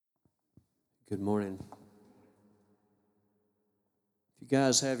Good morning. If you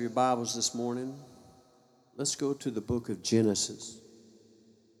guys have your Bibles this morning, let's go to the book of Genesis.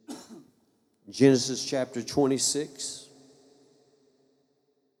 Genesis chapter 26.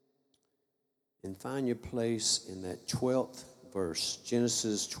 And find your place in that 12th verse.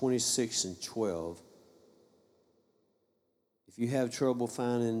 Genesis 26 and 12. If you have trouble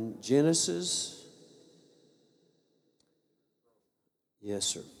finding Genesis, yes,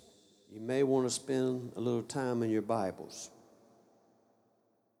 sir. You may want to spend a little time in your Bibles.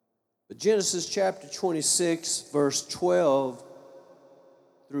 But Genesis chapter 26, verse 12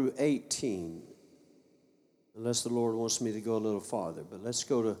 through 18. Unless the Lord wants me to go a little farther. But let's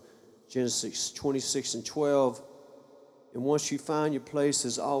go to Genesis 26 and 12. And once you find your place,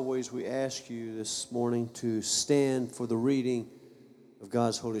 as always, we ask you this morning to stand for the reading of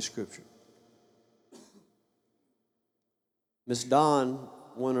God's Holy Scripture. Miss Dawn,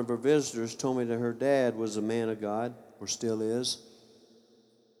 one of her visitors, told me that her dad was a man of God, or still is.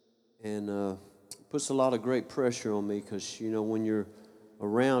 And puts a lot of great pressure on me because, when you're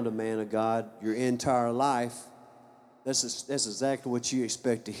around a man of God your entire life, that's exactly what you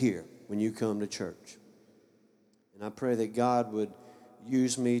expect to hear when you come to church. And I pray that God would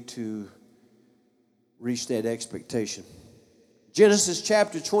use me to reach that expectation. Genesis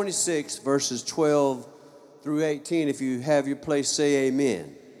chapter 26, verses 12 through 18. If you have your place, say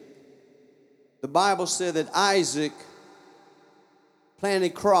amen. The Bible said that Isaac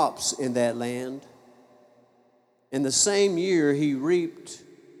planted crops in that land. In the same year, he reaped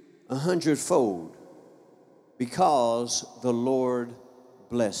 100-fold because the Lord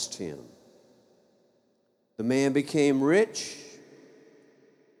blessed him. The man became rich,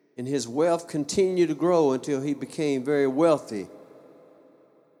 and his wealth continued to grow until he became very wealthy.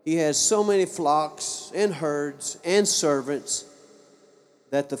 He had so many flocks and herds and servants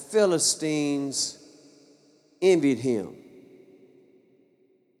that the Philistines envied him.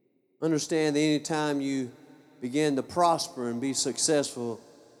 Understand that anytime you begin to prosper and be successful,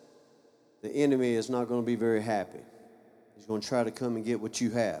 the enemy is not going to be very happy. He's going to try to come and get what you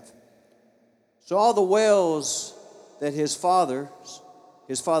have. So all the wells that his father's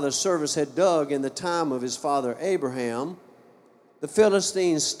servants had dug in the time of his father Abraham, the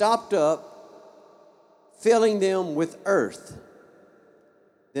Philistines stopped up, filling them with earth.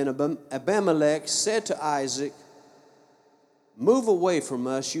 Then Abimelech said to Isaac, "Move away from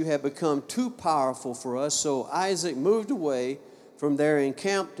us, you have become too powerful for us." So Isaac moved away from there and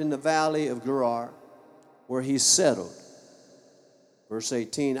camped in the valley of Gerar, where he settled. Verse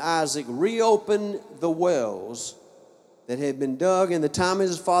 18, Isaac reopened the wells that had been dug in the time of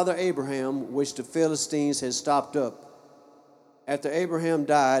his father Abraham, which the Philistines had stopped up after Abraham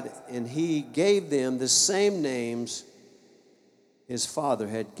died, and he gave them the same names his father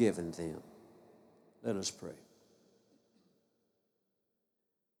had given them. Let us pray.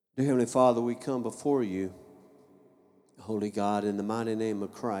 Dear Heavenly Father, we come before you, Holy God, in the mighty name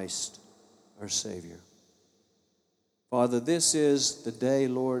of Christ, our Savior. Father, this is the day,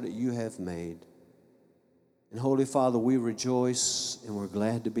 Lord, that you have made. And Holy Father, we rejoice and we're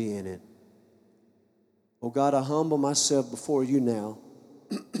glad to be in it. Oh God, I humble myself before you now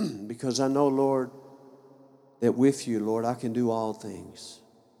because I know, Lord, that with you, Lord, I can do all things.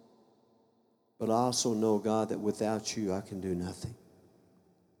 But I also know, God, that without you, I can do nothing.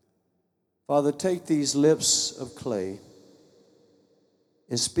 Father, take these lips of clay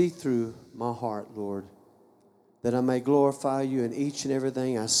and speak through my heart, Lord, that I may glorify you in each and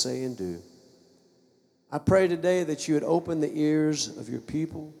everything I say and do. I pray today that you would open the ears of your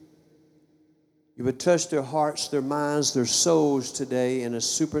people. You would touch their hearts, their minds, their souls today in a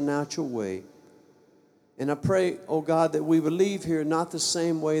supernatural way. And I pray, oh God, that we would leave here not the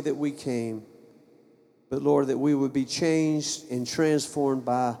same way that we came, but Lord, that we would be changed and transformed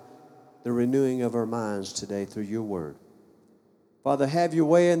by the renewing of our minds today through your word. Father, have your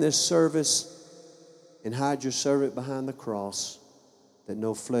way in this service and hide your servant behind the cross that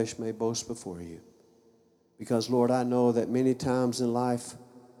no flesh may boast before you. Because, Lord, I know that many times in life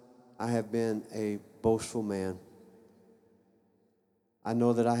I have been a boastful man. I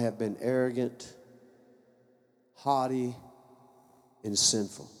know that I have been arrogant, haughty, and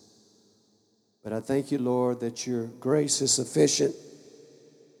sinful. But I thank you, Lord, that your grace is sufficient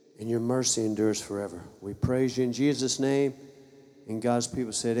and your mercy endures forever. We praise you in Jesus' name. And God's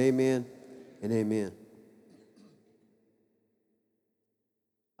people said amen and amen.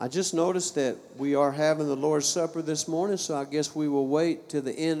 I just noticed that we are having the Lord's Supper this morning, so I guess we will wait till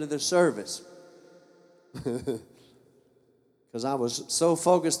the end of the service. Because I was so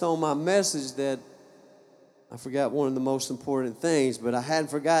focused on my message that I forgot one of the most important things, but I hadn't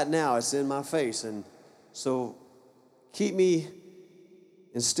forgotten now. It's in my face. And so keep me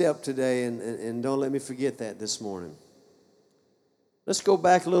in step today and don't let me forget that this morning. Let's go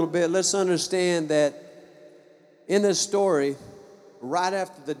back a little bit. Let's understand that in this story, right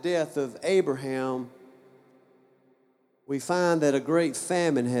after the death of Abraham, we find that a great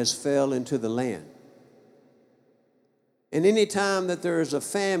famine has fell into the land. And any time that there is a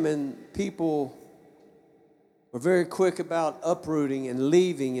famine, people are very quick about uprooting and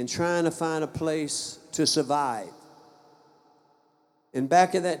leaving and trying to find a place to survive. And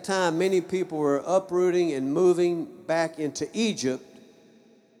back at that time, many people were uprooting and moving back into Egypt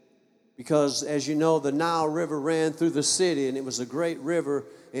because, as you know, the Nile River ran through the city, and it was a great river,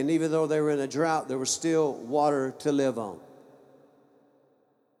 and even though they were in a drought, there was still water to live on.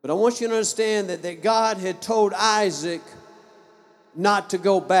 But I want you to understand that God had told Isaac not to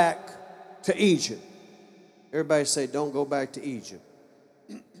go back to Egypt. Everybody say, don't go back to Egypt.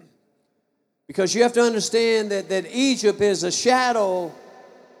 Because you have to understand that Egypt is a shadow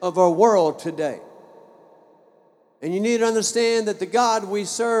of our world today. And you need to understand that the God we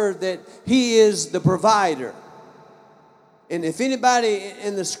serve, that He is the provider. And if anybody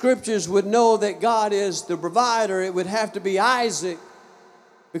in the scriptures would know that God is the provider, it would have to be Isaac.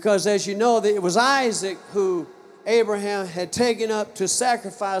 Because as you know, that it was Isaac who Abraham had taken up to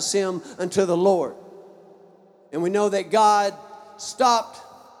sacrifice him unto the Lord. And we know that God stopped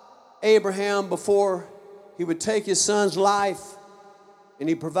Abraham before he would take his son's life, and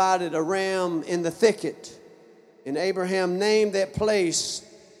He provided a ram in the thicket. And Abraham named that place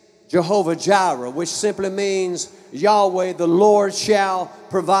Jehovah Jireh, which simply means Yahweh, the Lord shall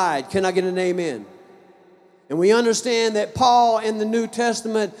provide. Can I get an amen? And we understand that Paul in the New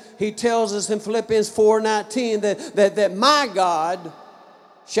Testament, he tells us in Philippians 4:19 that my God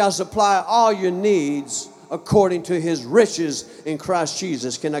shall supply all your needs according to His riches in Christ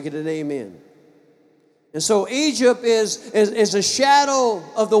Jesus. Can I get an amen? And so Egypt is a shadow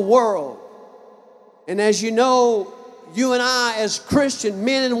of the world. And as you know, you and I as Christian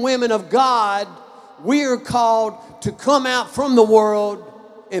men and women of God, we are called to come out from the world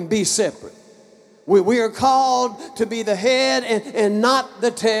and be separate. We are called to be the head and not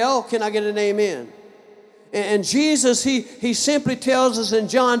the tail. Can I get an amen? And Jesus, he simply tells us in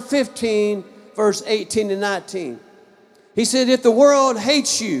John 15, verse 18 and 19. He said, if the world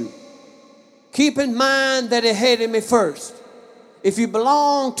hates you, keep in mind that it hated me first. If you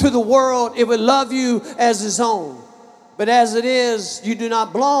belong to the world, it would love you as its own. But as it is, you do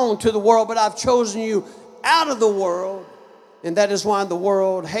not belong to the world, but I've chosen you out of the world, and that is why the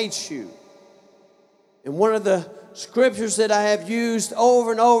world hates you. And one of the scriptures that I have used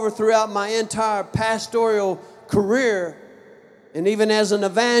over and over throughout my entire pastoral career, and even as an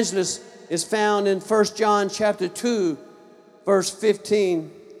evangelist, is found in 1 John chapter 2, verse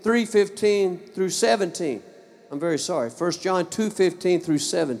 15, 3:15 through 17. I'm very sorry. 1 John 2:15 through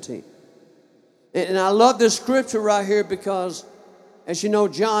 17. And I love this scripture right here because, as you know,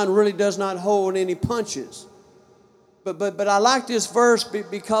 John really does not hold any punches. But I like this verse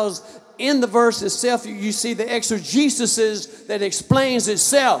because in the verse itself, you see the exegesis that explains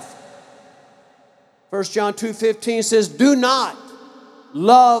itself. 1 John 2:15 says, do not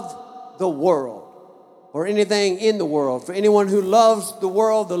love the world or anything in the world. For anyone who loves the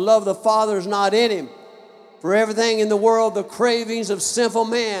world, the love of the Father is not in him. For everything in the world, the cravings of sinful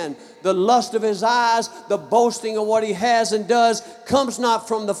man, the lust of his eyes, the boasting of what he has and does, comes not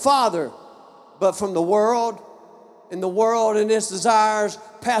from the Father, but from the world. And the world and its desires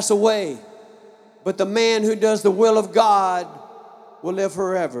pass away. But the man who does the will of God will live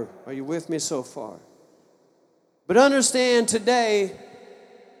forever. Are you with me so far? But understand today,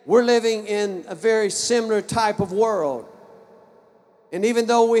 we're living in a very similar type of world. And even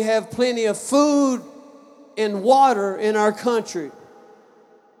though we have plenty of food and water in our country,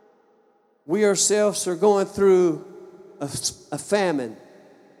 we ourselves are going through a famine.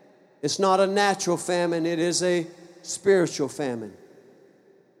 It's not a natural famine, it is a spiritual famine.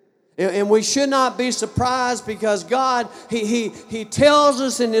 And we should not be surprised because God, He tells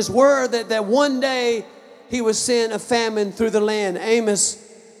us in His Word that one day He would send a famine through the land. Amos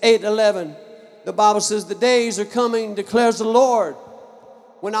 8:11. The Bible says, the days are coming, declares the Lord,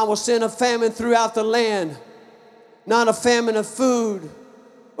 when I will send a famine throughout the land. Not a famine of food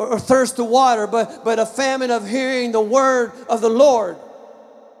or thirst of water, but a famine of hearing the word of the Lord.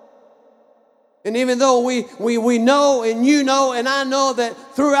 And even though we know and you know and I know that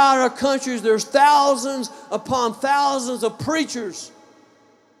throughout our countries there's thousands upon thousands of preachers.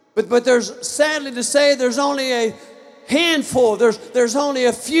 But there's, sadly to say, there's only a handful, there's only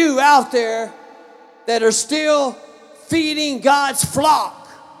a few out there that are still feeding God's flock.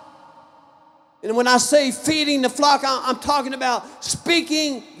 And when I say feeding the flock, I'm talking about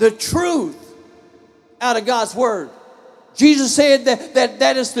speaking the truth out of God's word. Jesus said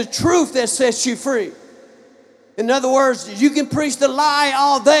that is the truth that sets you free. In other words, you can preach the lie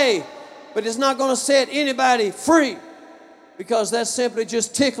all day, but it's not going to set anybody free, because that's simply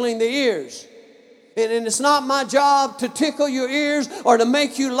just tickling the ears. And it's not my job to tickle your ears or to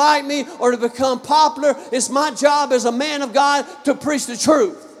make you like me or to become popular. It's my job as a man of God to preach the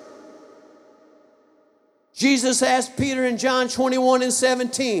truth. Jesus asked Peter in John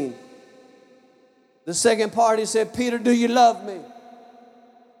 21:17. The second part, he said, Peter, do you love me?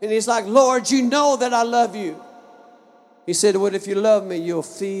 And he's like, Lord, you know that I love you. He said, well, if you love me, you'll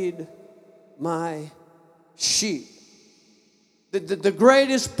feed my sheep. The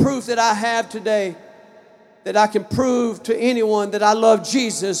greatest proof that I have today, that I can prove to anyone that I love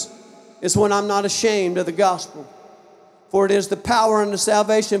Jesus, is when I'm not ashamed of the gospel. For it is the power and the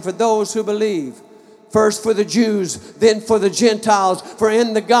salvation for those who believe. First for the Jews, then for the Gentiles. For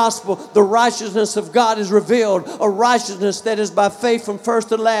in the gospel, the righteousness of God is revealed, a righteousness that is by faith from first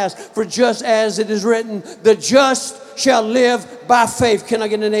to last. For just as it is written, the just shall live by faith. Can I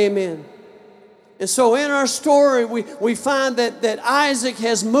get an amen? And so in our story, we find that Isaac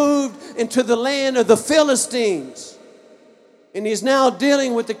has moved into the land of the Philistines. And he's now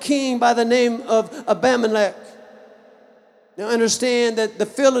dealing with the king by the name of Abimelech. Now understand that the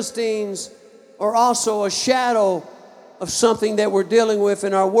Philistines are also a shadow of something that we're dealing with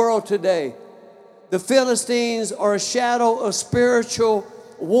in our world today. The Philistines are a shadow of spiritual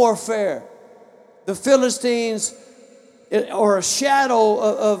warfare. The Philistines are a shadow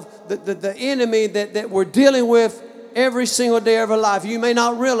of the enemy that we're dealing with every single day of our life. You may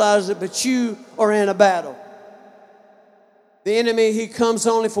not realize it, but you are in a battle. The enemy, he comes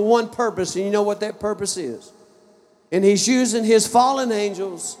only for one purpose, and you know what that purpose is. And he's using his fallen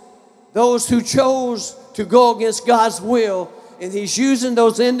angels, those who chose to go against God's will, and he's using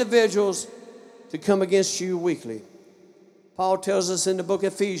those individuals to come against you weakly. Paul tells us in the book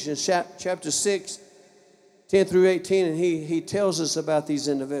of Ephesians, chapter 6, 10 through 18, and he tells us about these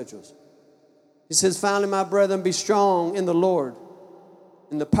individuals. He says, finally, my brethren, be strong in the Lord,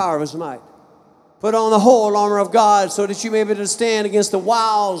 in the power of his might. Put on the whole armor of God so that you may be able to stand against the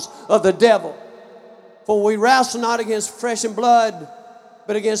wiles of the devil. For we wrestle not against flesh and blood,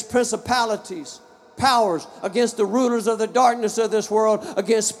 but against principalities, powers, against the rulers of the darkness of this world,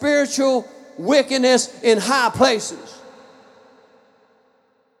 against spiritual wickedness in high places.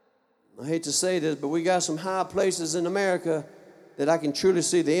 I hate to say this, but we got some high places in America that I can truly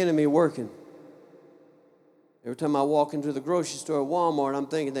see the enemy working. Every time I walk into the grocery store or Walmart, I'm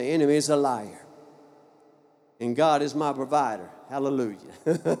thinking the enemy is a liar. And God is my provider.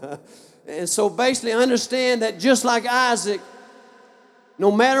 Hallelujah. And so basically understand that just like Isaac,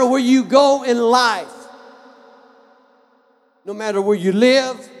 no matter where you go in life, no matter where you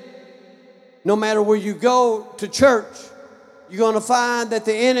live, no matter where you go to church, you're going to find that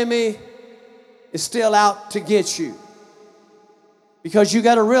the enemy is still out to get you. Because you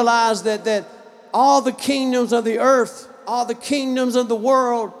got to realize that all the kingdoms of the earth, all the kingdoms of the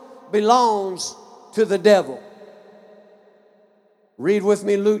world belongs to the devil. Read with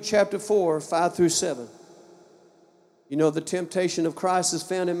me Luke chapter 4, 5 through 7. You know, the temptation of Christ is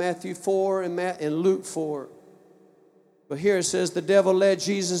found in Matthew 4 and Luke 4. But here it says, the devil led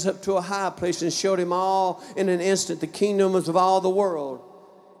Jesus up to a high place and showed him all in an instant the kingdoms of all the world.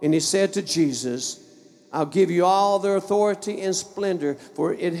 And he said to Jesus, I'll give you all their authority and splendor,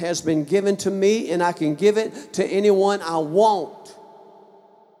 for it has been given to me, and I can give it to anyone I want.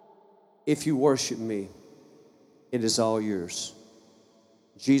 If you worship me, it is all yours.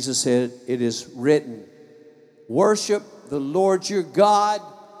 Jesus said, it is written, worship the Lord your God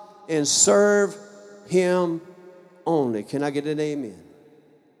and serve him only. Can I get an amen?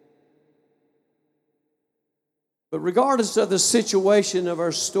 But regardless of the situation of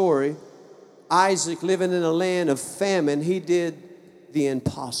our story, Isaac, living in a land of famine, he did the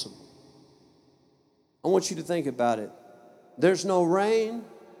impossible. I want you to think about it. There's no rain,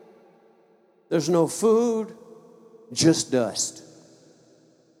 there's no food, just dust.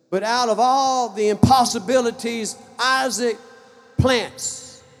 But out of all the impossibilities, Isaac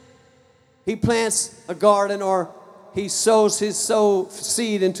plants. He plants a garden, or he sows his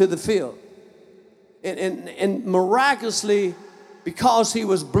seed into the field. And miraculously, because he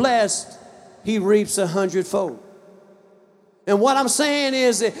was blessed, he reaps 100-fold. And what I'm saying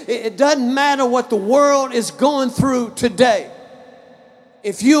is, it doesn't matter what the world is going through today.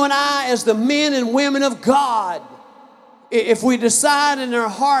 If you and I, as the men and women of God, if we decide in our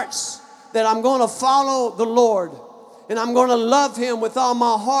hearts that I'm going to follow the Lord, and I'm going to love Him with all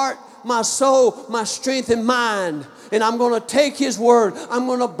my heart, my soul, my strength, and mind. And I'm going to take His word. I'm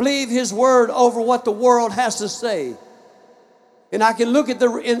going to believe His word over what the world has to say. And I can look at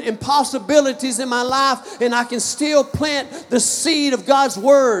the impossibilities in my life, and I can still plant the seed of God's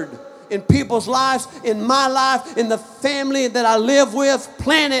word in people's lives, in my life, in the family that I live with.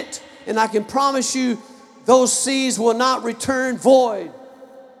 Plant it, and I can promise you those seeds will not return void,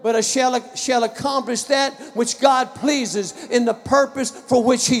 but it shall accomplish that which God pleases in the purpose for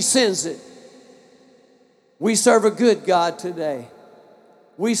which He sends it. We serve a good God today.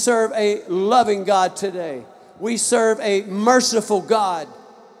 We serve a loving God today. We serve a merciful God,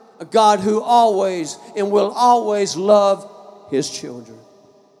 a God who always and will always love His children.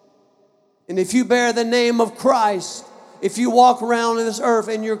 And if you bear the name of Christ, if you walk around on this earth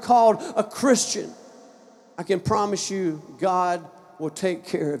and you're called a Christian, I can promise you God will take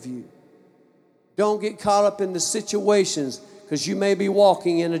care of you. Don't get caught up in the situations, because you may be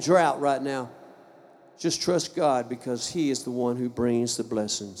walking in a drought right now. Just trust God, because He is the one who brings the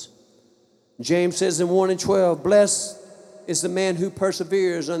blessings. James says in 1:12, blessed is the man who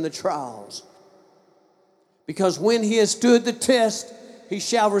perseveres under trials, because when he has stood the test, he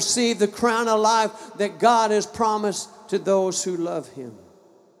shall receive the crown of life that God has promised to those who love Him.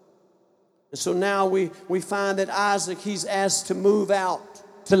 And so now we find that Isaac, he's asked to move out,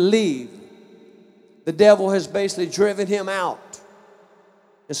 to leave. The devil has basically driven him out.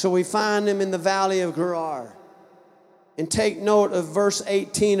 And so we find him in the valley of Gerar. And take note of verse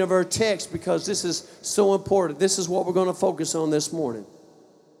 18 of our text, because this is so important. This is what we're going to focus on this morning.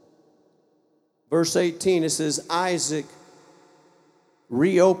 Verse 18, it says, Isaac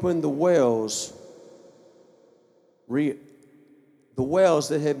reopened the wells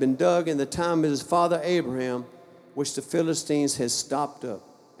that had been dug in the time of his father Abraham, which the Philistines had stopped up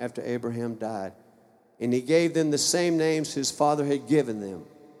after Abraham died. And he gave them the same names his father had given them.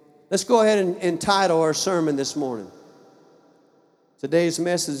 Let's go ahead and entitle our sermon this morning. Today's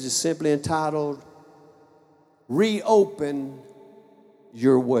message is simply entitled, Reopen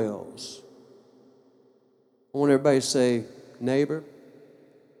Your Wells. I want everybody to say, neighbor.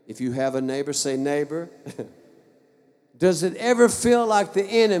 If you have a neighbor, say neighbor. Does it ever feel like the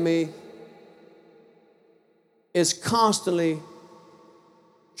enemy is constantly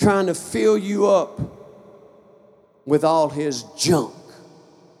trying to fill you up with all his junk,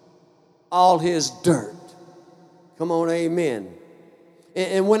 all his dirt? Come on, amen.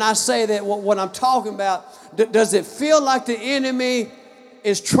 And when I say that, what I'm talking about, does it feel like the enemy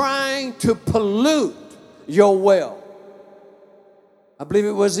is trying to pollute your well? I believe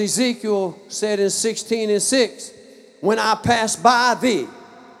it was Ezekiel said in 16:6, when I passed by thee,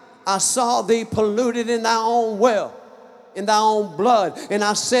 I saw thee polluted in thy own well, in thy own blood. And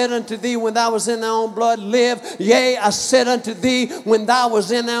I said unto thee, when thou was in thy own blood, live. Yea, I said unto thee, when thou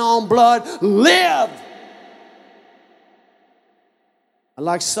was in thy own blood, live. I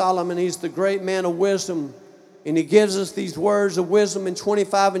like Solomon. He's the great man of wisdom. And he gives us these words of wisdom in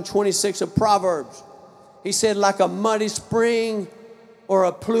 25 and 26 of Proverbs. He said, like a muddy spring or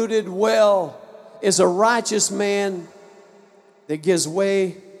a polluted well is a righteous man that gives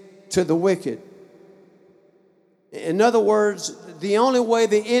way to the wicked. In other words, the only way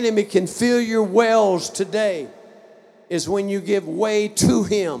the enemy can fill your wells today is when you give way to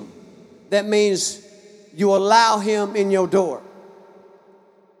him. That means you allow him in your door.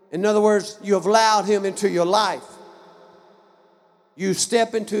 In other words, you have allowed him into your life. You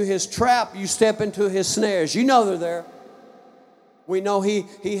step into his trap, you step into his snares. You know they're there. We know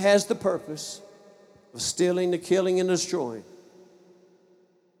he has the purpose of stealing, the killing, and destroying.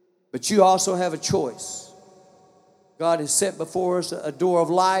 But you also have a choice. God has set before us a door of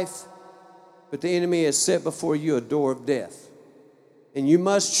life, but the enemy has set before you a door of death. And you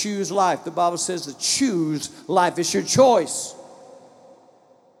must choose life. The Bible says to choose life. It's your choice.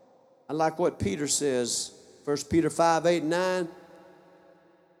 I like what Peter says, 1 Peter 5:8-9.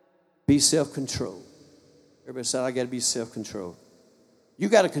 Be self-controlled. Everybody said, I got to be self-controlled. You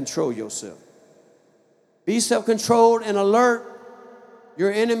got to control yourself. Be self-controlled and alert.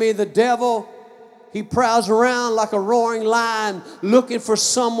 Your enemy, the devil, he prowls around like a roaring lion looking for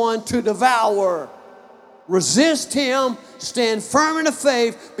someone to devour. Resist him. Stand firm in the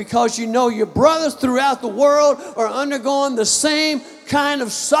faith, because you know your brothers throughout the world are undergoing the same kind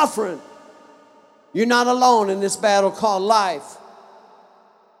of suffering. You're not alone in this battle called life.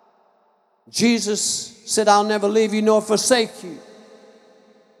 Jesus said, I'll never leave you nor forsake you.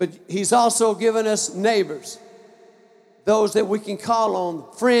 But he's also given us neighbors, those that we can call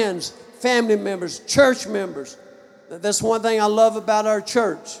on, friends, family members, church members. That's one thing I love about our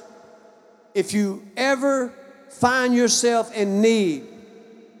church. If you ever find yourself in need,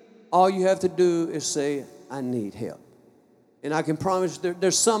 all you have to do is say, I need help. And I can promise you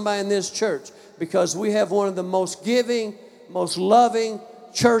there's somebody in this church, because we have one of the most giving, most loving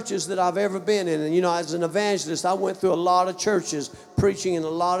churches that I've ever been in. And, as an evangelist, I went through a lot of churches, preaching in a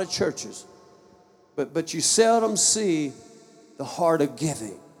lot of churches. But you seldom see the heart of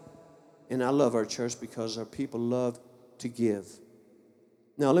giving. And I love our church because our people love to give.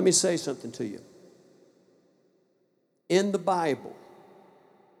 Now, let me say something to you. In the Bible,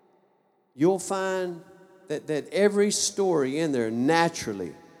 you'll find that every story in there,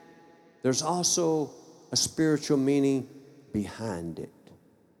 naturally, there's also a spiritual meaning behind it.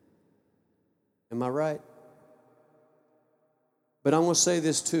 Am I right? But I want to say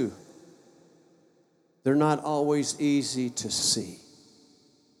this too. They're not always easy to see.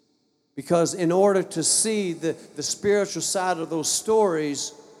 Because in order to see the spiritual side of those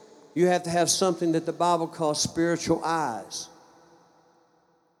stories, you have to have something that the Bible calls spiritual eyes.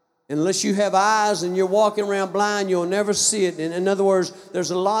 Unless you have eyes and you're walking around blind, you'll never see it. In other words,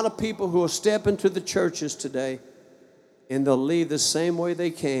 there's a lot of people who will step into the churches today and they'll leave the same way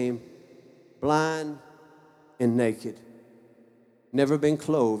they came, blind and naked, never been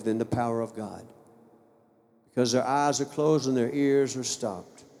clothed in the power of God, because their eyes are closed and their ears are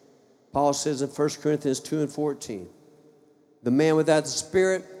stopped. Paul says in 1 Corinthians 2:14, the man without the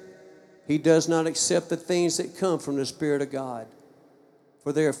Spirit, he does not accept the things that come from the Spirit of God,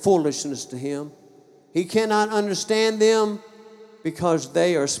 for they are foolishness to him. He cannot understand them because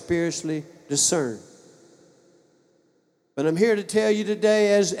they are spiritually discerned. But I'm here to tell you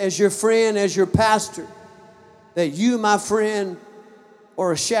today, as your friend, as your pastor, that you, my friend,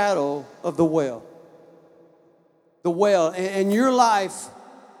 are a shadow of the well. The well. And your life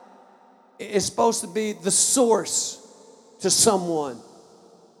is supposed to be the source to someone.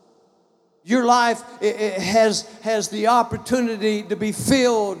 Your life it has the opportunity to be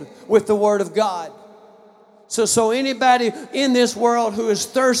filled with the Word of God. So anybody in this world who is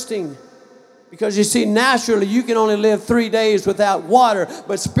thirsting, because you see, naturally, you can only live 3 days without water,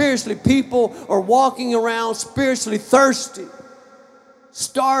 but spiritually, people are walking around spiritually thirsty,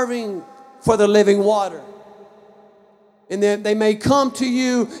 starving for the living water. And then they may come to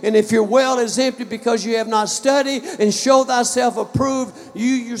you, and if your well is empty because you have not studied and show thyself approved, you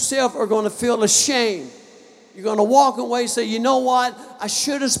yourself are going to feel ashamed. You're going to walk away and say, you know what? I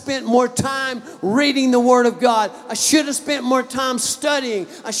should have spent more time reading the Word of God. I should have spent more time studying.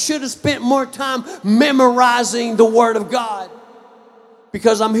 I should have spent more time memorizing the Word of God.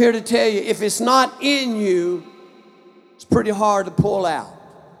 Because I'm here to tell you, if it's not in you, it's pretty hard to pull out.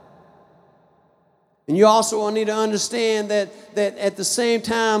 And you also need to understand that at the same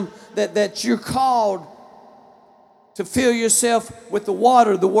time that you're called to fill yourself with the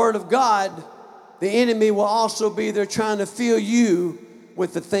water, the Word of God, the enemy will also be there trying to fill you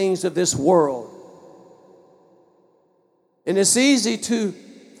with the things of this world. And it's easy to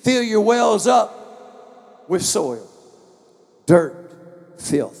fill your wells up with soil, dirt,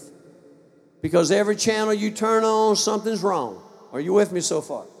 filth. Because every channel you turn on, something's wrong. Are you with me so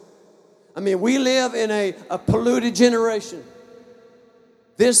far? I mean, we live in a polluted generation.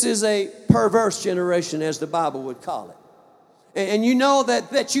 This is a perverse generation, as the Bible would call it. And you know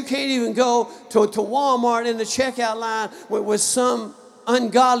that you can't even go to Walmart in the checkout line with some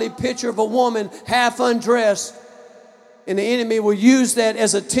ungodly picture of a woman half undressed, and the enemy will use that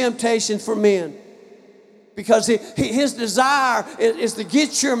as a temptation for men. Because his desire is to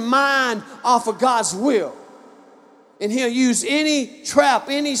get your mind off of God's will. And he'll use any trap,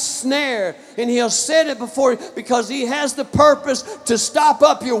 any snare, and he'll set it before you because he has the purpose to stop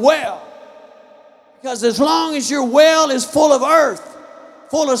up your well. Because as long as your well is full of earth,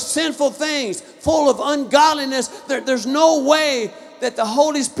 full of sinful things, full of ungodliness, there's no way that the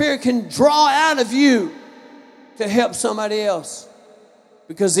Holy Spirit can draw out of you to help somebody else.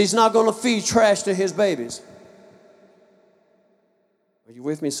 Because he's not going to feed trash to his babies. Are you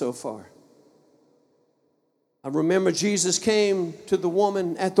with me so far? I remember Jesus came to the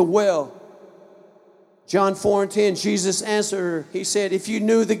woman at the well. John 4:10, Jesus answered her. He said, if you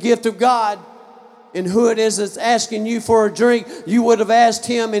knew the gift of God and who it is that's asking you for a drink, you would have asked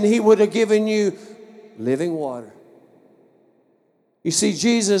him and he would have given you living water. You see,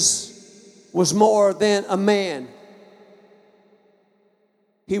 Jesus was more than a man.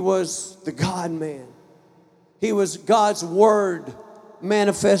 He was the God-man. He was God's Word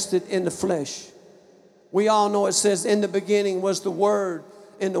manifested in the flesh. We all know it says, in the beginning was the Word,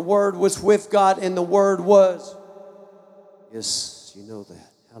 and the Word was with God, and the Word was. Yes, you know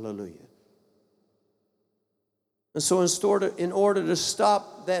that. Hallelujah. And so in order to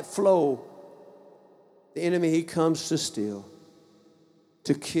stop that flow The enemy, he comes to steal,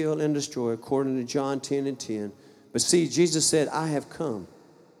 to kill and destroy, according to John 10:10. But see, Jesus said, I have come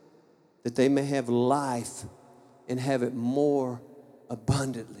that they may have life and have it more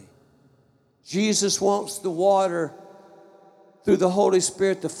abundantly. Jesus wants the water through the Holy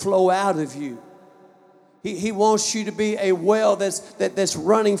Spirit to flow out of you. He wants you to be a well that's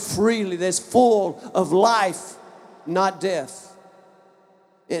running freely, that's full of life, not death.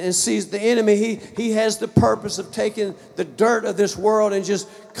 And sees the enemy, he has the purpose of taking the dirt of this world and just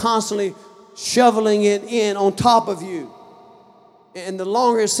constantly shoveling it in on top of you. And the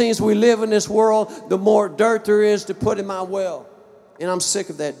longer it seems we live in this world, the more dirt there is to put in my well. And I'm sick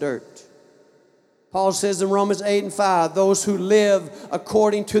of that dirt. Paul says in Romans 8:5, those who live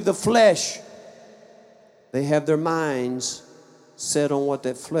according to the flesh, they have their minds set on what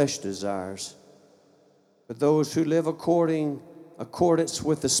that flesh desires. But those who live accordance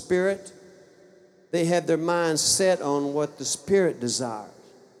with the Spirit, they have their minds set on what the Spirit desires.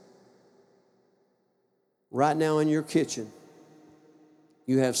 Right now in your kitchen,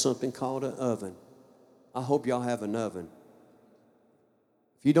 you have something called an oven. I hope y'all have an oven.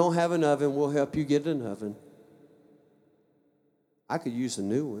 If you don't have an oven, we'll help you get an oven. I could use a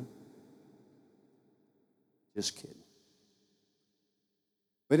new one. Just kidding.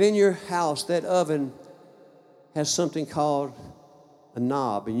 But in your house, that oven has something called a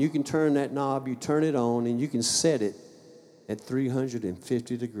knob. And you can turn that knob, you turn it on, and you can set it at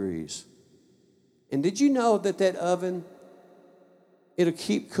 350 degrees. And did you know that oven, it'll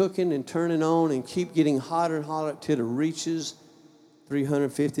keep cooking and turning on and keep getting hotter and hotter till it reaches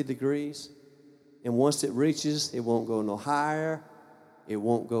 350 degrees. And once it reaches, it won't go no higher. It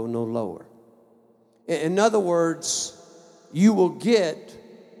won't go no lower. In other words, you will get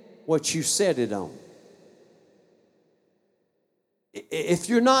what you set it on. If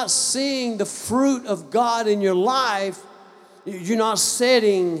you're not seeing the fruit of God in your life, you're not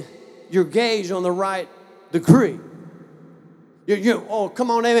setting your gauge on the right degree. Oh,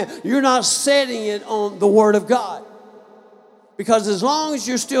 come on, amen. You're not setting it on the Word of God. Because as long as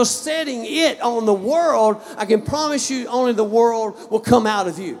you're still setting it on the world, I can promise you only the world will come out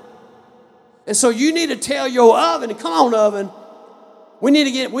of you. And so you need to tell your oven, come on, oven, we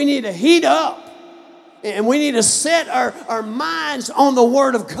need to heat up. And we need to set our minds on the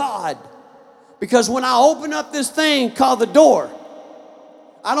Word of God. Because when I open up this thing called the door,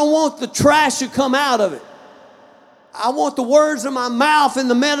 I don't want the trash to come out of it. I want the words of my mouth and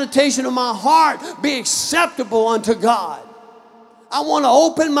the meditation of my heart be acceptable unto God. I want to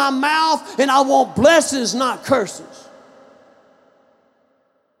open my mouth and I want blessings, not curses.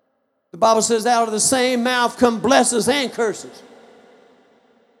 The Bible says out of the same mouth come blessings and curses.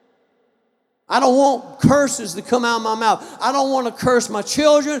 I don't want curses to come out of my mouth. I don't want to curse my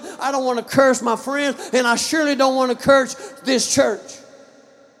children. I don't want to curse my friends. And I surely don't want to curse this church.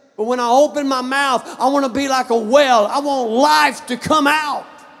 But when I open my mouth, I want to be like a well. I want life to come out.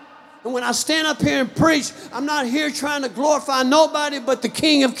 And when I stand up here and preach, I'm not here trying to glorify nobody but the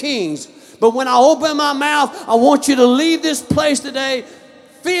King of Kings. But when I open my mouth, I want you to leave this place today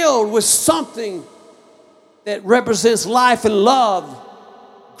filled with something that represents life and love,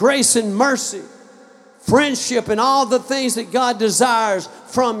 grace and mercy, friendship, and all the things that God desires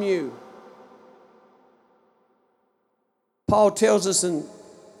from you. Paul tells us in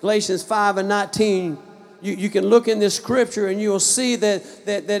Galatians 5:19, you can look in this scripture and you'll see that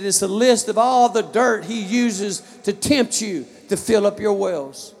it's a list of all the dirt he uses to tempt you to fill up your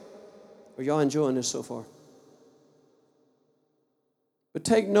wells. Are y'all enjoying this so far? But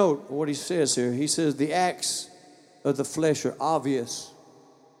take note of what he says here. He says the acts of the flesh are obvious.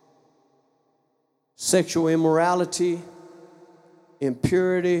 Sexual immorality,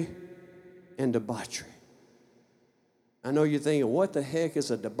 impurity, and debauchery. I know you're thinking, what the heck is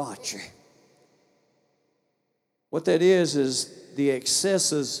a debauchery? What that is the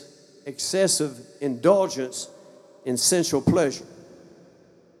excessive indulgence in sensual pleasure.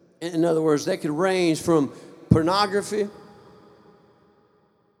 In other words, that could range from pornography,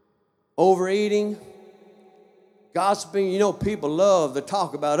 overeating, gossiping. You know, people love to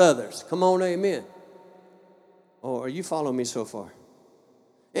talk about others. Come on, amen. Oh, are you following me so far?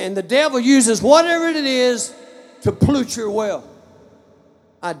 And the devil uses whatever it is to pollute your well.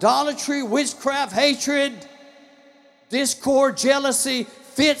 Idolatry, witchcraft, hatred, discord, jealousy,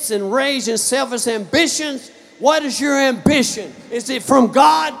 fits and rage and selfish ambitions. What is your ambition? Is it from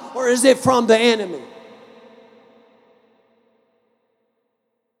God or is it from the enemy?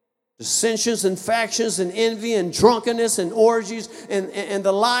 Dissensions and factions and envy and drunkenness and orgies and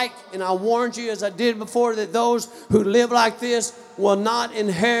the like. And I warned you, as I did before, that those who live like this will not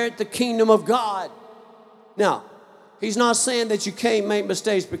inherit the kingdom of God. Now, he's not saying that you can't make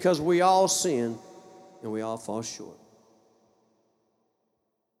mistakes, because we all sin and we all fall short.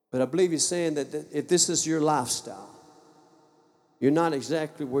 But I believe he's saying that if this is your lifestyle, you're not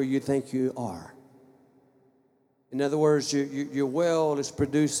exactly where you think you are. In other words, your well is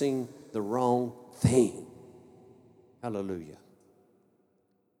producing the wrong thing. Hallelujah.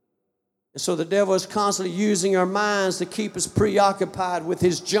 And so the devil is constantly using our minds to keep us preoccupied with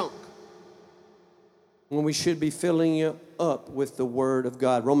his junk, when we should be filling it up with the Word of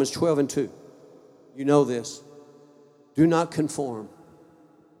God. Romans 12:2. You know this. Do not conform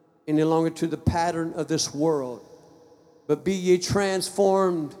any longer to the pattern of this world, but be ye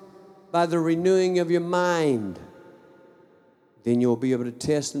transformed by the renewing of your mind. Then you'll be able to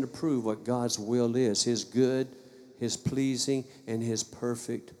test and approve what God's will is, his good, his pleasing, and his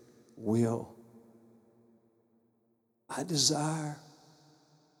perfect will. I desire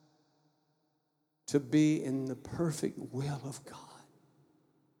to be in the perfect will of God.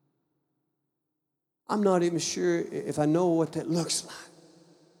 I'm not even sure if I know what that looks like,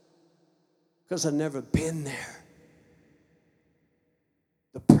 because I've never been there.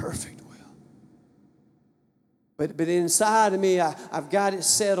 The perfect will. But inside of me, I've got it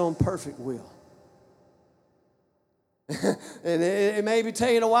set on perfect will. And it may be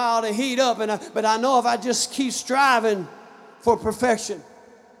taking a while to heat up, but I know if I just keep striving for perfection,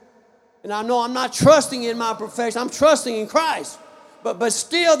 and I know I'm not trusting in my perfection, I'm trusting in Christ. But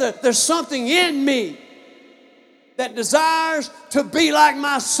still, there's something in me that desires to be like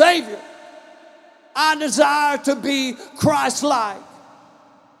my Savior. I desire to be Christ-like.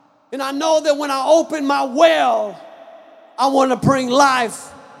 And I know that when I open my well, I want to bring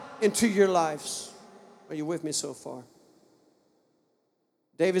life into your lives. Are you with me so far?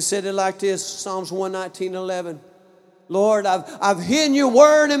 David said it like this, Psalms 119:11. Lord, I've hidden your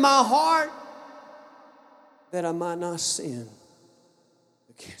word in my heart that I might not sin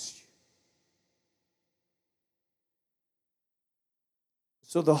against you.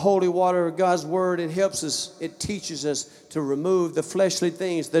 So the holy water of God's word, it helps us, it teaches us to remove the fleshly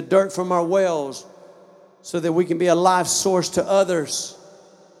things, the dirt from our wells, so that we can be a life source to others.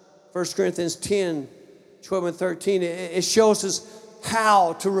 1 Corinthians 10:12-13, it shows us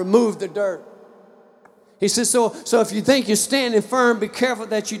how to remove the dirt. He says, so if you think you're standing firm, be careful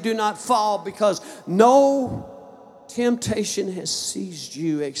that you do not fall, because no temptation has seized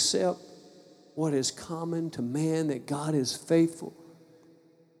you except what is common to man, that God is faithful.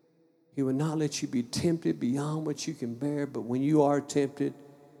 He will not let you be tempted beyond what you can bear, but when you are tempted,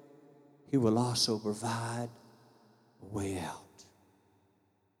 he will also provide a way out.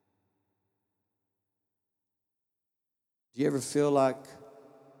 Do you ever feel like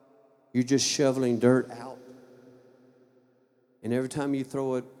you're just shoveling dirt out? And every time you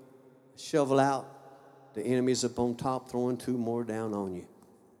throw a shovel out, the enemy's up on top throwing two more down on you.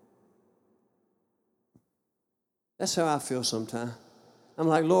 That's how I feel sometimes. I'm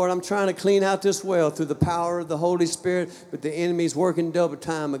like, Lord, I'm trying to clean out this well through the power of the Holy Spirit, but the enemy's working double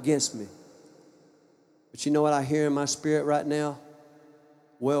time against me. But you know what I hear in my spirit right now?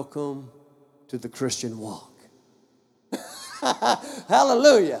 Welcome to the Christian walk.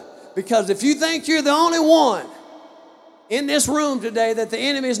 Hallelujah. Because if you think you're the only one in this room today that the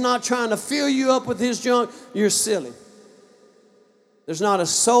enemy is not trying to fill you up with his junk, you're silly. There's not a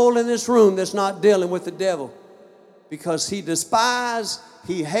soul in this room that's not dealing with the devil, because he despises,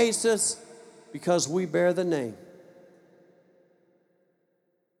 he hates us because we bear the name.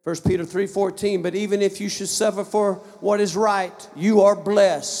 1 Peter 3:14, but even if you should suffer for what is right, you are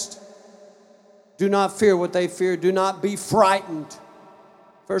blessed. Do not fear what they fear. Do not be frightened.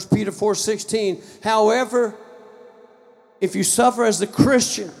 1 Peter 4:16, however, if you suffer as a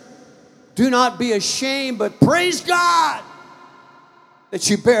Christian, do not be ashamed, but praise God that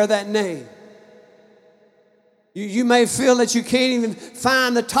you bear that name. You may feel that you can't even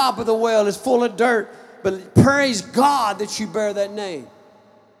find the top of the well. It's full of dirt. But praise God that you bear that name.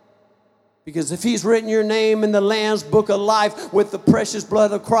 Because if he's written your name in the Lamb's book of life with the precious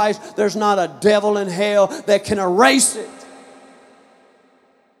blood of Christ, there's not a devil in hell that can erase it.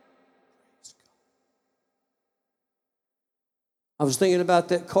 I was thinking about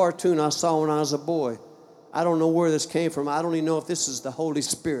that cartoon I saw when I was a boy. I don't know where this came from. I don't even know if this is the Holy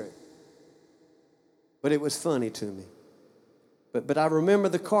Spirit. But it was funny to me. But I remember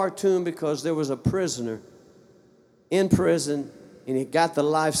the cartoon because there was a prisoner in prison, and he got the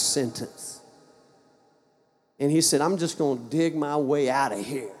life sentence. And he said, I'm just going to dig my way out of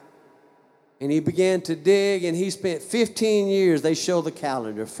here. And he began to dig, and he spent 15 years. They show the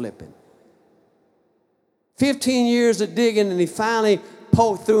calendar flipping. 15 years of digging, and he finally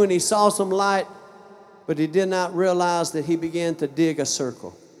poked through, and he saw some light. but he did not realize that he began to dig a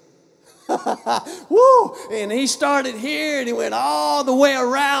circle. Woo! And he started here and he went all the way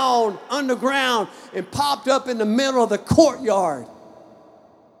around underground and popped up in the middle of the courtyard.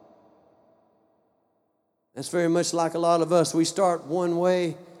 That's very much like a lot of us. We start one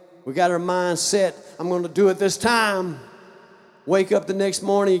way. We got our mind set. I'm going to do it this time. Wake up the next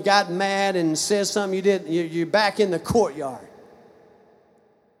morning, you got mad and said something you didn't. You're back in the courtyard.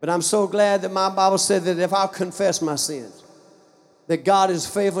 But I'm so glad that my Bible said that if I'll confess my sins, that God is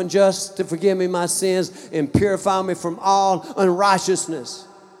faithful and just to forgive me my sins and purify me from all unrighteousness.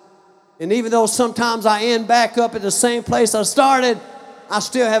 And even though sometimes I end back up at the same place I started, I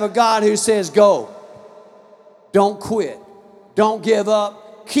still have a God who says, go. Don't quit. Don't give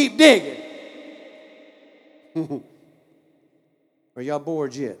up. Keep digging. Are y'all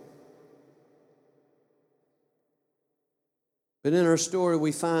bored yet? But in our story,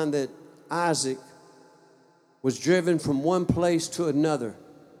 we find that Isaac was driven from one place to another.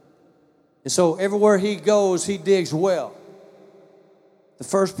 And so everywhere he goes, he digs well. The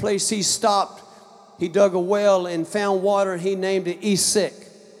first place he stopped, he dug a well and found water, and he named it Esek,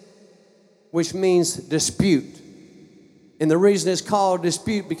 which means dispute. And the reason it's called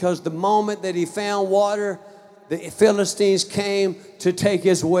dispute, because the moment that he found water, the Philistines came to take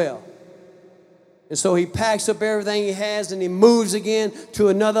his well. And so he packs up everything he has and he moves again to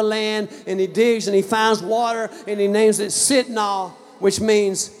another land, and he digs and he finds water, and he names it Sitnah, which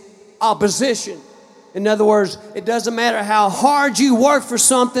means opposition. In other words, it doesn't matter how hard you work for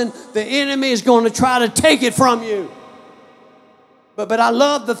something, the enemy is going to try to take it from you. But I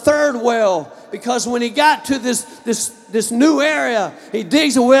love the third well, because when he got to this new area, he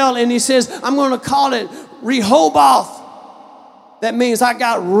digs a well and he says, I'm going to call it Rehoboth. That means I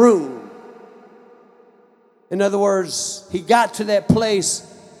got room. In other words, he got to that place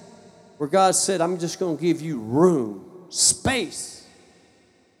where God said, I'm just going to give you room, space.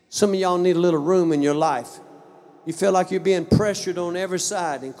 Some of y'all need a little room in your life. You feel like you're being pressured on every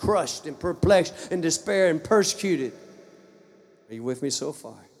side and crushed and perplexed and despair and persecuted. Are you with me so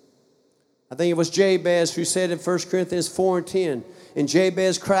far? I think it was Jabez who said in 1 Corinthians 4:10, and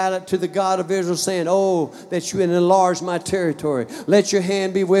Jabez cried out to the God of Israel, saying, oh, that you would enlarge my territory. Let your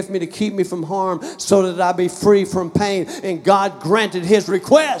hand be with me to keep me from harm, so that I be free from pain. And God granted his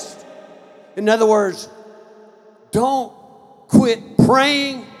request. In other words, don't quit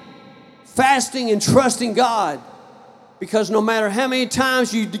praying, fasting, and trusting God. Because no matter how many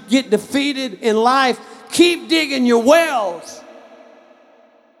times you get defeated in life, keep digging your wells.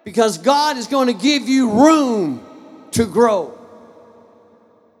 Because God is going to give you room to grow.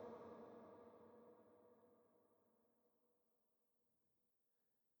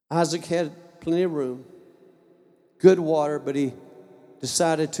 Isaac had plenty of room, good water, but he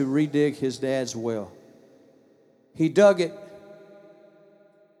decided to redig his dad's well. He dug it, and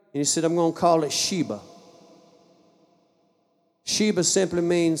he said, I'm going to call it Sheba. Sheba simply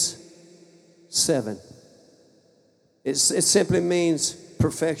means 7. It simply means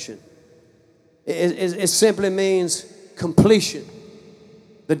perfection. It simply means completion.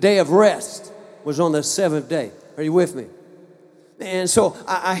 The day of rest was on the 7th day. Are you with me? And so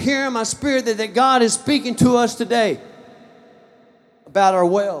I hear in my spirit that God is speaking to us today about our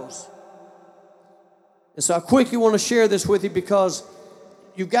wells. And so I quickly want to share this with you, because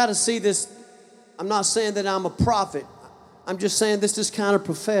you've got to see this. I'm not saying that I'm a prophet. I'm just saying this is kind of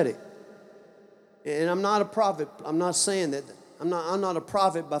prophetic. And I'm not a prophet. I'm not saying that. I'm not a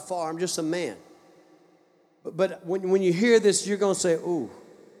prophet by far. I'm just a man. But when you hear this, you're going to say, ooh,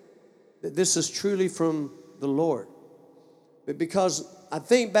 this is truly from the Lord. Because I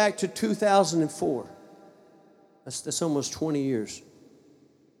think back to 2004. That's almost 20 years.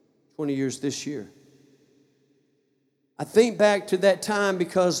 20 years this year. I think back to that time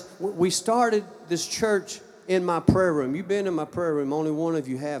because we started this church in my prayer room. You've been in my prayer room. Only one of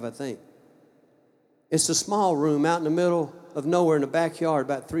you have, I think. It's a small room out in the middle of nowhere in the backyard,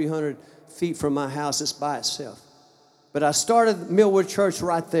 about 300 feet from my house. It's by itself. But I started Millwood Church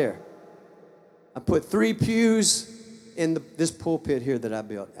right there. I put 3 pews in this pulpit here that I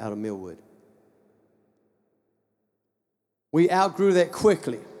built out of Millwood. We outgrew that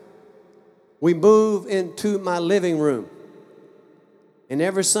quickly. We moved into my living room. And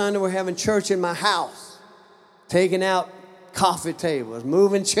every Sunday we're having church in my house, taking out coffee tables,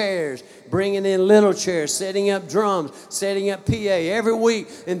 moving chairs, bringing in little chairs, setting up drums, setting up PA every week.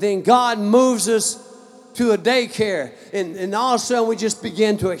 And then God moves us to a daycare. And all of a sudden we just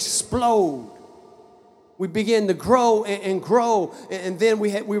begin to explode we began to grow and grow, and then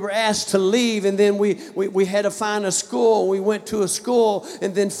we were asked to leave, and then we had to find a school. We went to a school,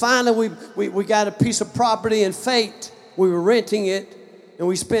 and then finally we got a piece of property in Fate. We were renting it, and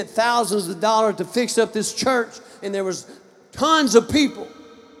we spent thousands of dollars to fix up this church, and there was tons of people.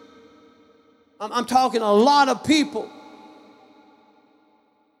 I'm talking a lot of people.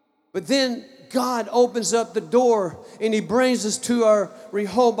 But then God opens up the door, and he brings us to our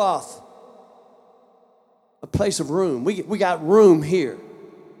Rehoboth, a place of room. We got room here.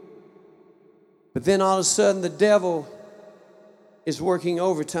 But then all of a sudden the devil is working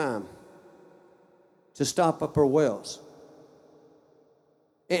overtime to stop up our wells.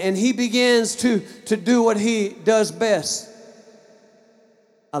 And he begins to do what he does best.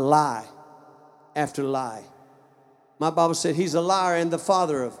 A lie after lie. My Bible said he's a liar and the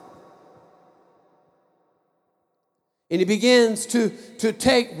father of. And he begins to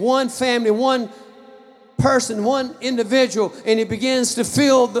take one family, one person, one individual, and he begins to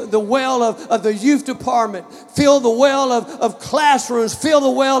fill the well of the youth department, fill the well of classrooms, fill the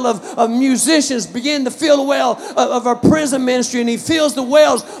well of musicians, begin to fill the well of our prison ministry, and he fills the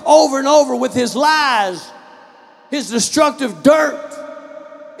wells over and over with his lies, his destructive dirt,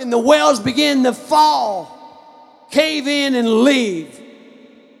 and the wells begin to fall, cave in and leave.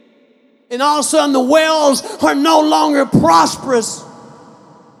 And all of a sudden the wells are no longer prosperous.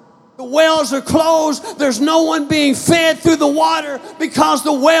 The wells are closed. There's no one being fed through the water because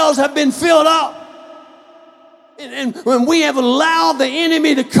the wells have been filled up. And when we have allowed the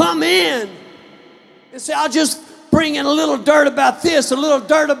enemy to come in and say, I'll just bring in a little dirt about this, a little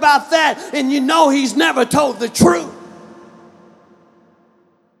dirt about that, and you know he's never told the truth.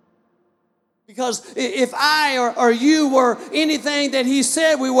 Because if I or you were anything that he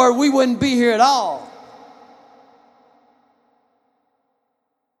said we were, we wouldn't be here at all.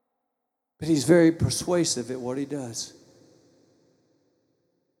 But he's very persuasive at what he does.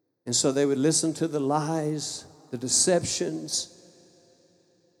 And so they would listen to the lies, the deceptions,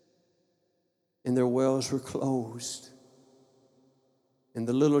 and their wells were closed. And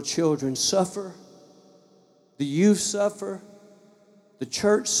the little children suffer, the youth suffer, the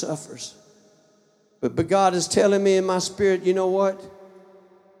church suffers. But God is telling me in my spirit, you know what?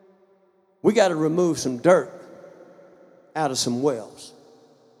 We got to remove some dirt out of some wells.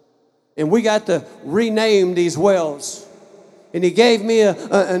 And we got to rename these wells. And he gave me an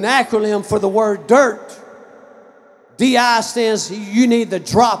acronym for the word dirt. DI stands, you need to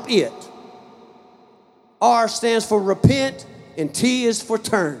drop it. R stands for repent, and T is for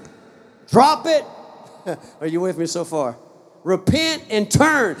turn. Drop it. Are you with me so far? Repent and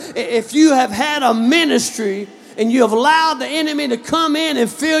turn. If you have had a ministry and you have allowed the enemy to come in and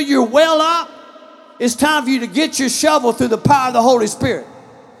fill your well up, it's time for you to get your shovel through the power of the Holy Spirit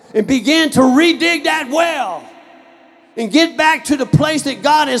and begin to redig that well and get back to the place that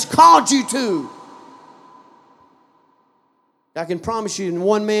God has called you to. I can promise you,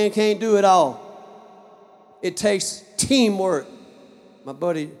 one man can't do it all. It takes teamwork. My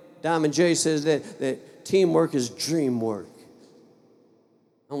buddy Diamond J says that teamwork is dream work.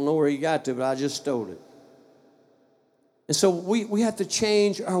 I don't know where he got to, but I just stole it. And so we have to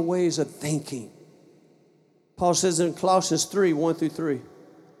change our ways of thinking. Paul says in Colossians 3, 1 through 3,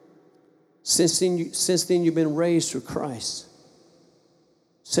 since then you've been raised through Christ.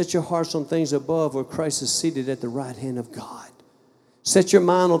 Set your hearts on things above where Christ is seated at the right hand of God. Set your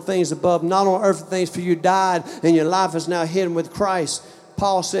mind on things above, not on earthly things, for you died and your life is now hidden with Christ.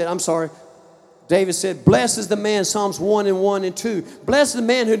 David said, blessed is the man, Psalms 1 and 1 and 2. Blessed is the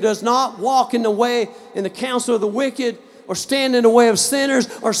man who does not walk in the counsel of the wicked, or stand in the way of sinners,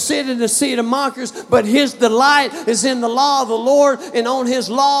 or sit in the seat of mockers, but his delight is in the law of the Lord, and on his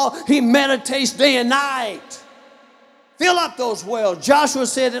law he meditates day and night. Fill up those wells. Joshua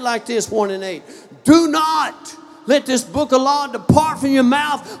said it like this, 1 and 8. Do not let this book of law depart from your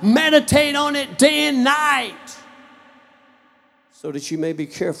mouth. Meditate on it day and night, so that you may be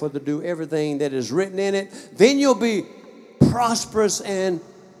careful to do everything that is written in it. Then you'll be prosperous and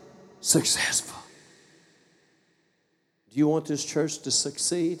successful. Do you want this church to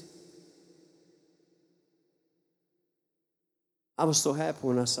succeed? I was so happy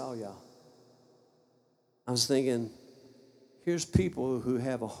when I saw y'all. I was thinking, here's people who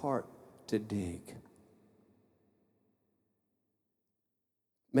have a heart to dig.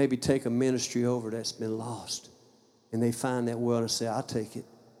 Maybe take a ministry over that's been lost. And they find that well and say, I'll take it.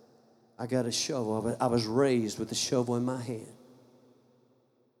 I got a shovel. I was raised with a shovel in my hand.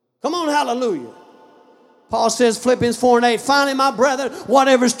 Come on, hallelujah. Paul says, Philippians 4 and 8, finally, my brethren,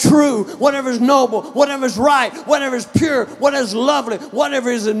 whatever is true, whatever is noble, whatever is right, whatever is pure, whatever is lovely, whatever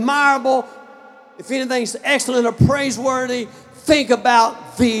is admirable, if anything's excellent or praiseworthy, think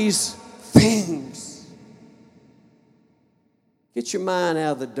about these things. Get your mind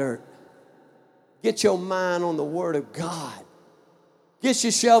out of the dirt. Get your mind on the Word of God. Get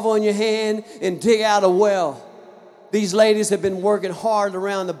your shovel in your hand and dig out a well. These ladies have been working hard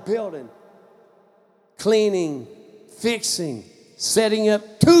around the building, cleaning, fixing, setting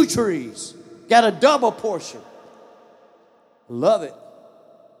up 2 trees. Got a double portion. Love it.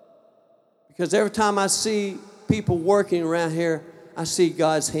 Because every time I see people working around here, I see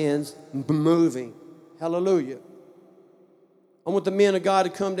God's hands moving. Hallelujah. I want the men of God to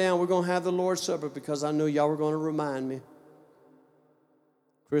come down. We're going to have the Lord's Supper because I knew y'all were going to remind me.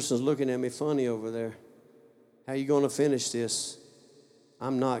 Kristen's looking at me funny over there. How you going to finish this?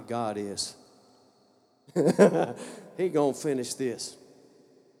 I'm not, God is. He going to finish this.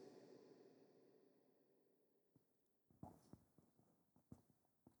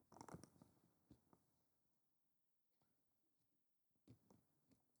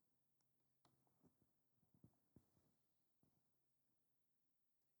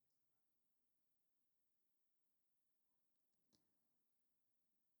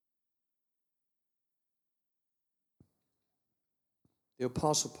 The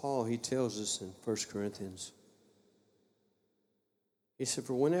Apostle Paul, he tells us in 1 Corinthians, he said,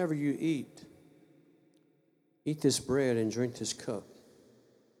 for whenever you eat this bread and drink this cup,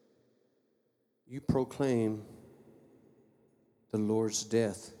 you proclaim the Lord's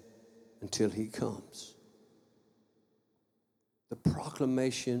death until he comes. The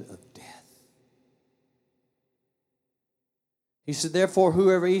proclamation of death. He said, therefore,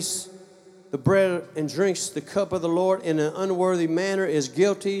 whoever eats the bread and drinks the cup of the Lord in an unworthy manner is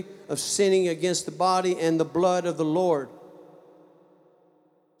guilty of sinning against the body and the blood of the Lord.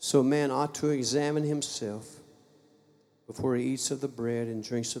 So a man ought to examine himself before he eats of the bread and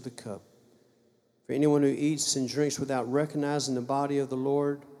drinks of the cup. For anyone who eats and drinks without recognizing the body of the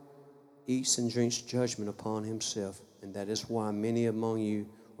Lord eats and drinks judgment upon himself. And that is why many among you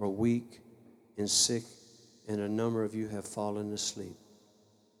are weak and sick, and a number of you have fallen asleep.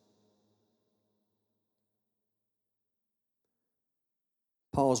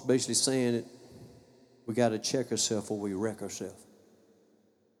 Paul's basically saying that we got to check ourselves or we wreck ourselves.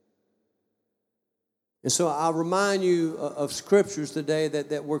 And so I remind you of scriptures today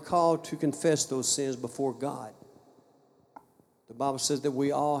that we're called to confess those sins before God. The Bible says that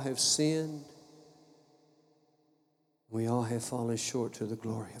we all have sinned. We all have fallen short to the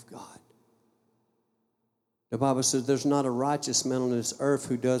glory of God. The Bible says there's not a righteous man on this earth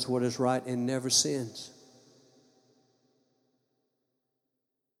who does what is right and never sins.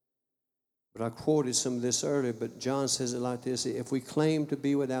 But I quoted some of this earlier, but John says it like this: if we claim to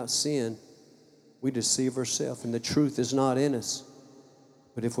be without sin, we deceive ourselves, and the truth is not in us.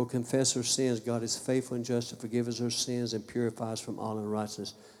 But if we'll confess our sins, God is faithful and just to forgive us our sins and purify us from all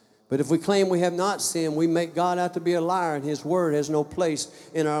unrighteousness. But if we claim we have not sinned, we make God out to be a liar, and his word has no place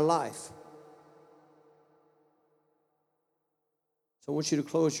in our life. So I want you to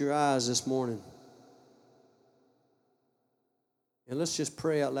close your eyes this morning. And let's just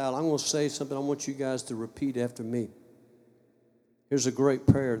pray out loud. I'm going to say something. I want you guys to repeat after me. Here's a great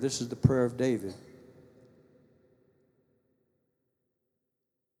prayer. This is the prayer of David.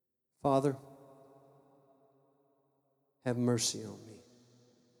 Father, have mercy on me.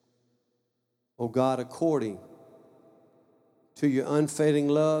 O God, according to your unfailing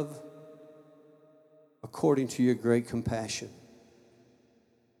love, according to your great compassion,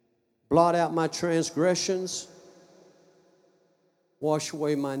 blot out my transgressions, wash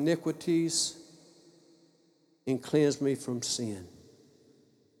away my iniquities, and cleanse me from sin.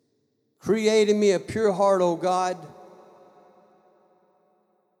 Create in me a pure heart, O God,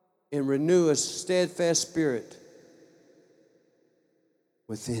 and renew a steadfast spirit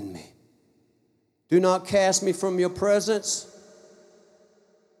within me. Do not cast me from your presence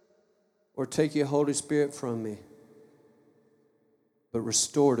or take your Holy Spirit from me, but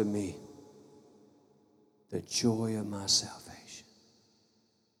restore to me the joy of my salvation.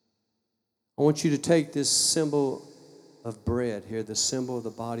 I want you to take this symbol of bread here, the symbol of the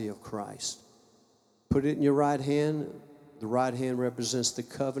body of Christ. Put it in your right hand. The right hand represents the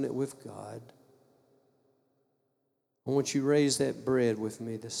covenant with God. I want you to raise that bread with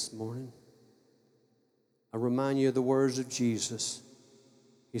me this morning. I remind you of the words of Jesus.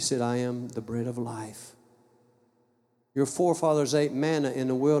 He said, I am the bread of life. Your forefathers ate manna in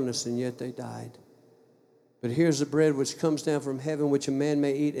the wilderness, and yet they died. But here's the bread which comes down from heaven, which a man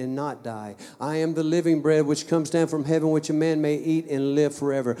may eat and not die. I am the living bread which comes down from heaven, which a man may eat and live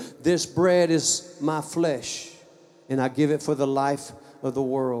forever. This bread is my flesh, and I give it for the life of the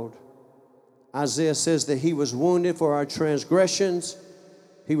world. Isaiah says that he was wounded for our transgressions.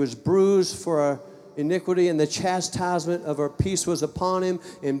 He was bruised for our iniquity, and the chastisement of our peace was upon him,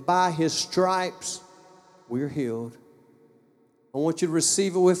 and by his stripes we're healed. I want you to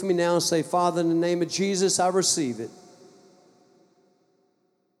receive it with me now and say, Father, in the name of Jesus, I receive it.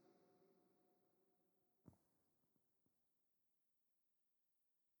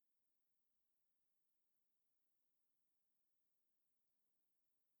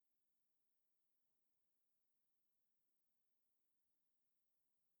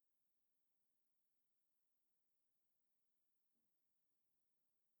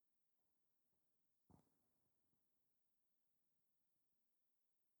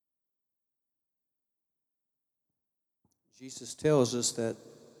 Jesus tells us that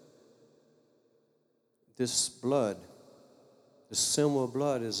this blood, the symbol of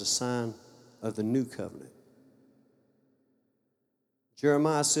blood, is a sign of the new covenant.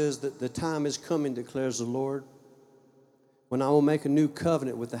 Jeremiah says that the time is coming, declares the Lord, when I will make a new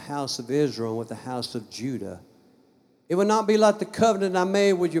covenant with the house of Israel and with the house of Judah. It will not be like the covenant I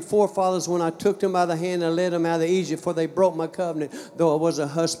made with your forefathers when I took them by the hand and led them out of Egypt, for they broke my covenant, though I was a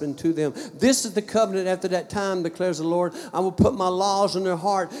husband to them. This is the covenant after that time, declares the Lord. I will put my laws in their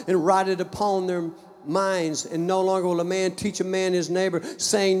heart and write it upon their minds, and no longer will a man teach a man his neighbor,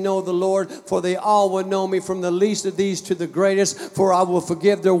 saying, know the Lord, for they all will know me, from the least of these to the greatest, for I will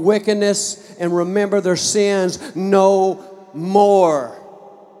forgive their wickedness and remember their sins no more.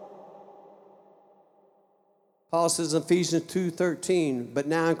 Paul says in Ephesians 2:13, but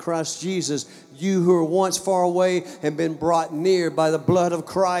now in Christ Jesus, you who were once far away have been brought near by the blood of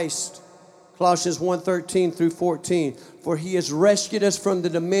Christ. Colossians 1:13 through 14. For he has rescued us from the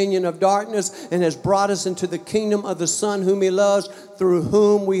dominion of darkness and has brought us into the kingdom of the Son whom he loves, through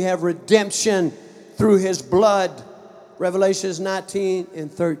whom we have redemption through his blood. Revelations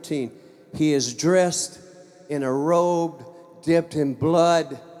 19:13. He is dressed in a robe dipped in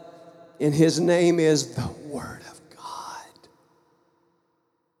blood, and his name is the Word of God.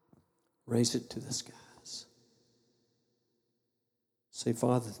 Raise it to the skies. Say,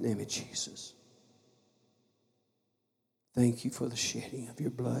 Father, in the name of Jesus, thank you for the shedding of your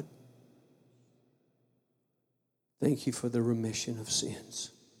blood. Thank you for the remission of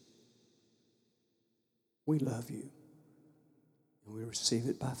sins. We love you, and we receive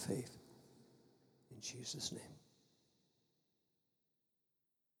it by faith. In Jesus' name.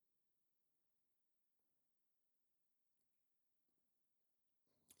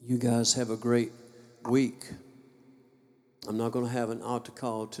 You guys have a great week. I'm not going to have an altar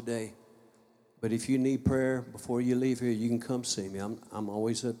call today, but if you need prayer before you leave here, you can come see me. I'm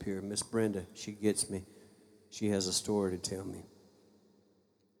always up here. Miss Brenda, she gets me. She has a story to tell me.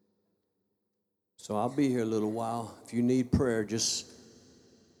 So I'll be here a little while. If you need prayer, just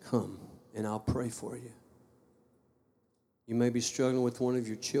come, and I'll pray for you. You may be struggling with one of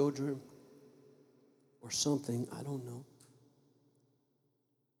your children or something. I don't know.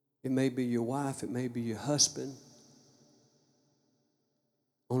 It may be your wife. It may be your husband.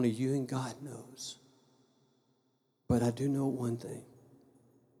 Only you and God knows. But I do know one thing.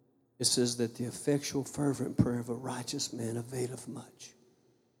 It says that the effectual, fervent prayer of a righteous man availeth much.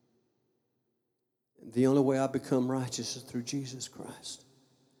 The only way I become righteous is through Jesus Christ.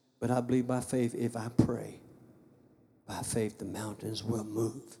 But I believe by faith, if I pray, by faith the mountains will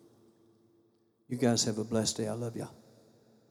move. You guys have a blessed day. I love y'all.